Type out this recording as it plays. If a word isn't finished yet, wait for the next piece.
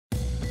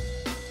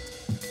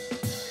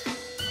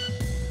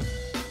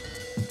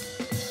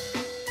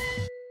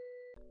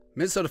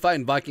Minnesota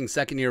Fighting Vikings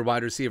second-year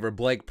wide receiver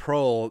Blake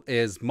Proehl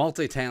is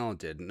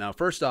multi-talented. Now,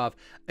 first off,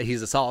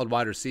 he's a solid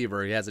wide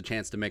receiver. He has a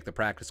chance to make the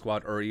practice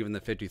squad or even the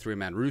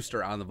 53-man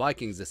rooster on the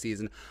Vikings this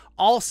season.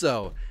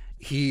 Also,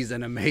 he's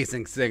an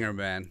amazing singer,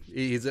 man.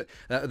 He's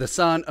the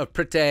son of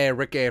Blake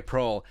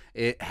Proehl.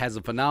 It has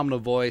a phenomenal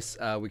voice.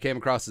 We came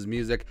across his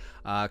music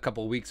a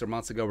couple of weeks or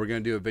months ago. We're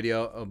going to do a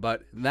video,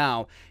 but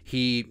now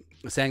he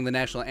sang the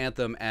national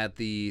anthem at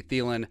the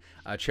Thielen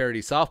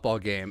charity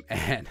softball game,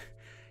 and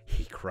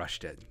he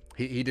crushed it.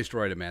 He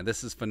destroyed it, man.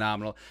 This is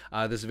phenomenal.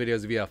 This video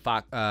is via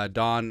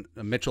Don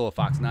Mitchell of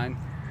Fox 9.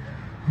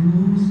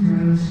 Whose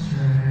broad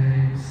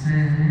stripes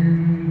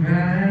and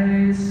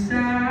bright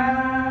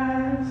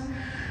stars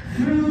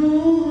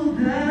through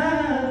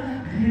the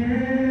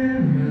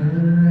perilous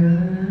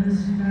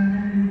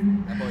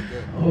fight, That boy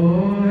good.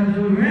 o'er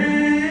the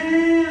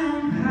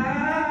ramparts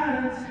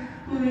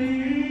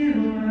we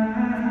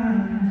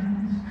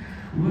rise,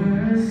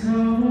 were so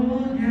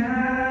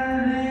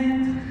gallantly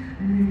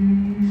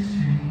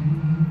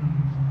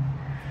streamed,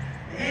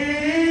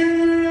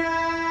 in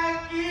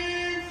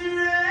rockets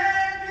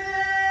red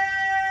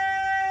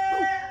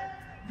glare,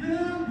 the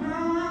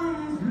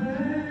bombs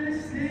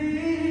bursting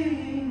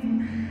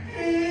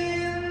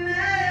in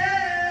air,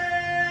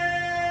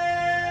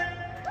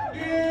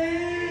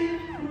 gave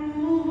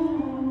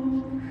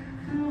proof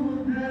through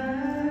the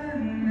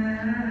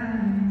night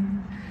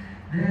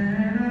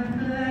that our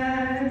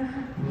flag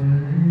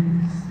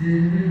was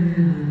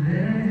still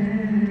there.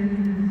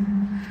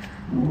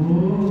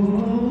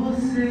 Oh,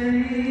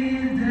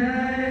 say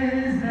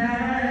does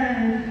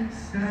that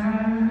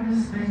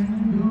star-spangled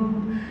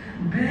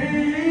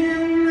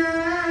banner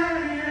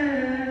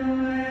yet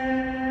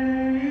wave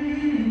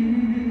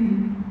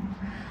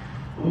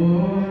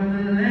o'er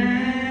the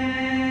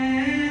land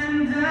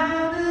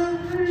of the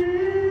free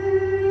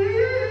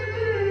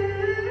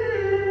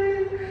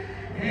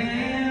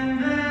and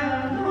the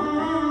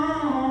home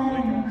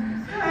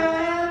of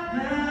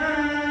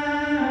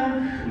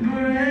the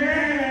brave.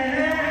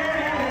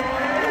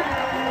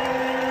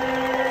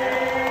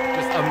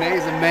 Just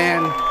amazing,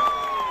 man.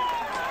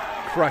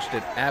 Crushed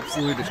it.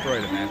 Absolutely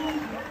destroyed it, man.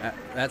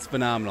 That's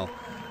phenomenal.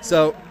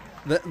 So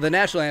the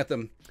national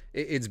anthem,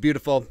 it's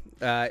beautiful.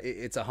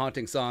 It's a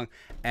haunting song,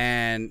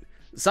 and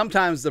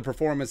sometimes the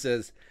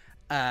performances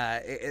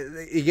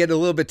you get a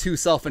little bit too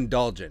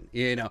self-indulgent.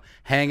 You know,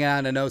 hang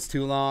on to notes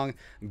too long,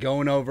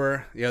 going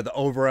over. You know, the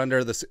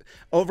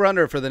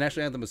over/under for the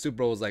national anthem of Super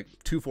Bowl was like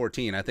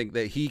 2:14. I think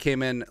that he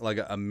came in like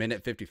a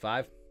minute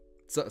 55,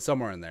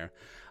 somewhere in there.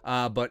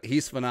 But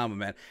he's phenomenal,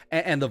 man.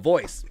 And the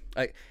voice,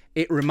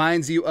 it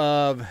reminds you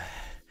of a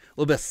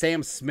little bit of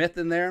Sam Smith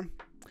in there,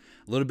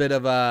 a little bit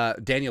of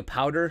Daniel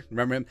Powder.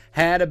 Remember him?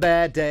 Had a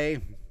bad day.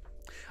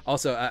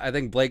 Also, I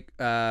think Blake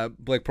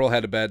Proehl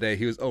had a bad day.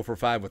 He was 0 for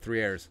 5 with 3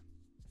 errors.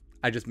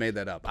 I just made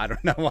that up. I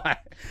don't know why.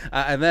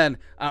 And then,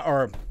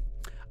 do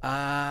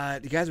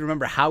you guys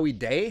remember Howie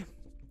Day?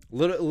 A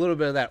little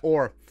bit of that.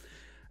 Or,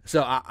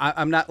 so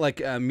I'm not like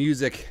a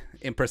music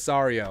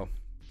impresario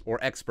or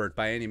expert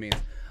by any means.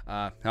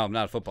 Hell, I'm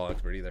not a football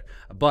expert either.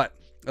 But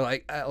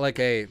like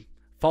a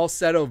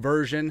falsetto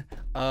version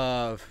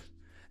of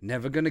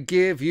 "Never Gonna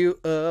Give You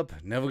Up,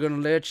 Never Gonna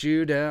Let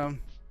You Down."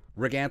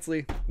 Rick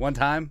Ansley, one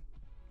time.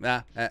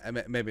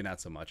 Maybe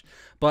not so much.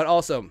 But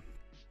also,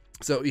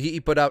 so he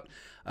put out,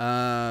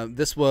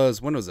 this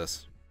was, when was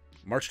this?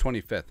 March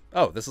 25th.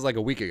 Oh, this is like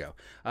a week ago.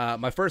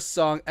 My first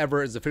song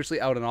ever is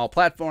officially out on all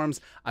platforms.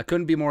 I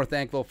couldn't be more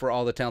thankful for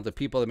all the talented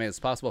people that made this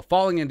possible.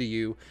 Falling Into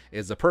You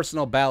is a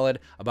personal ballad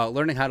about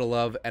learning how to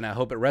love, and I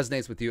hope it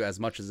resonates with you as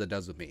much as it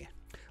does with me.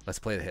 Let's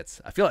play the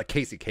hits. I feel like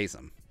Casey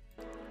Kasem.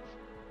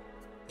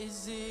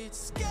 Is it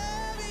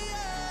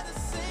scarier to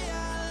say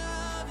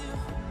I love you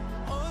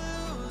or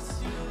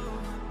lose you?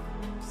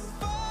 'Cause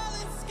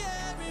falling's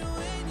scary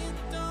when you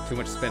don't Too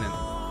much spinning.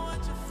 know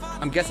what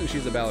you're I'm guessing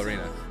she's a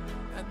ballerina.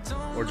 I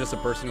don't Or just a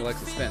person who likes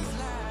to spin.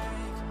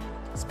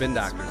 Spin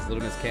doctors.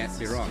 Little Miss can't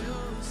be wrong.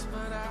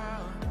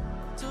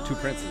 Two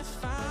princes.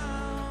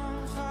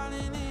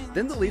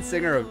 Didn't the lead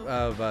singer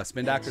of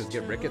Spin Doctors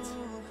get rickets?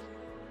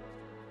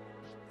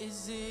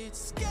 Is it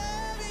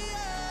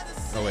scarier to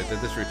say Oh wait,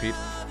 did this repeat?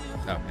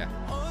 Oh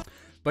yeah.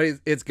 But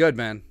it's good,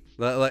 man.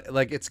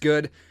 Like it's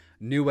good.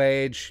 New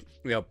age,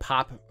 you know,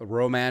 pop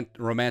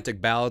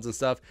romantic ballads and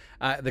stuff.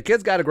 The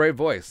kid's got a great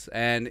voice,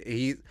 and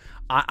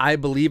I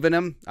believe in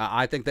him.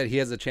 I think that he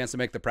has a chance to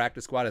make the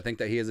practice squad. I think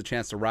that he has a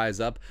chance to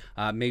rise up,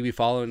 maybe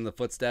following in the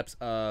footsteps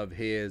of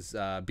his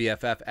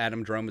BFF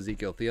Adam Jerome,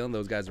 Ezekiel Thielen.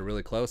 Those guys are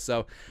really close.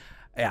 So,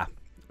 yeah,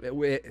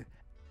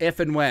 if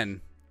and when.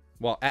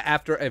 Well,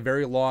 after a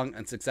very long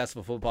and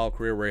successful football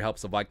career where he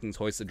helps the Vikings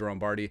hoist the Jerome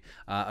Barty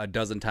a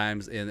dozen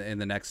times in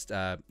the next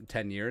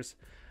 10 years,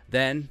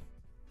 then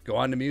go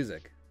on to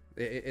music.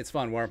 It's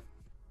fun. Where,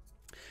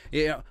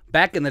 you know,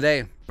 back in the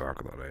day,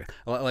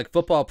 like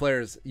football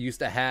players used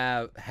to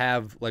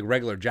have like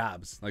regular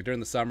jobs. Like during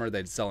the summer,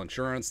 they'd sell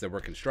insurance, they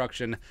work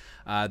construction,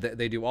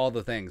 they do all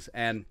the things.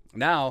 And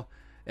now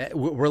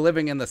we're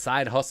living in the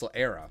side hustle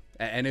era,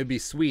 and it would be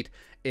sweet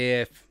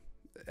if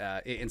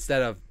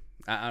instead of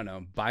I don't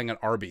know, buying an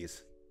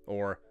Arby's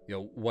or,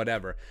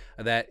 whatever,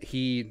 that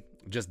he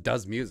just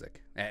does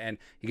music and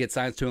he gets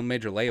signed to a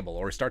major label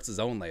or he starts his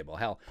own label.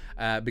 Hell,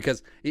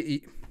 because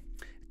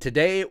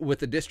today with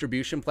the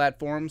distribution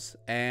platforms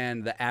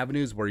and the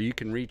avenues where you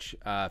can reach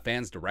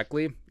fans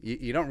directly,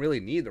 you don't really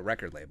need the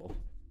record label.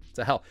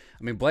 So hell,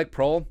 I mean, Blake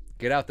Proehl,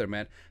 get out there,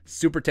 man.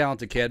 Super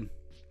talented kid.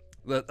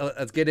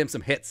 Let's get him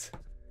some hits.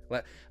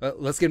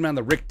 Let's get him on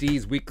the Rick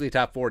D's weekly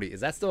top 40.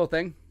 Is that still a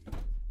thing?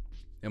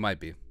 It might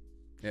be.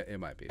 It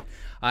might be.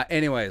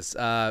 Anyways,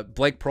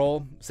 Blake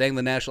Proehl sang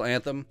the national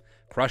anthem,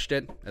 crushed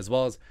it, as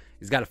well as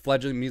he's got a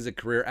fledgling music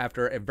career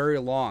after a very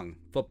long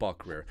football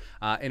career.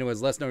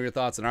 Anyways, let us know your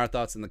thoughts and our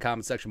thoughts in the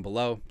comment section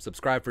below.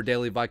 Subscribe for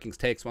daily Vikings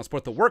takes. Want to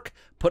support the work?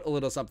 Put a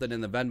little something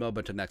in the Venmo.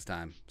 But until next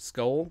time,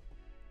 Skol,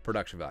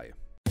 production value.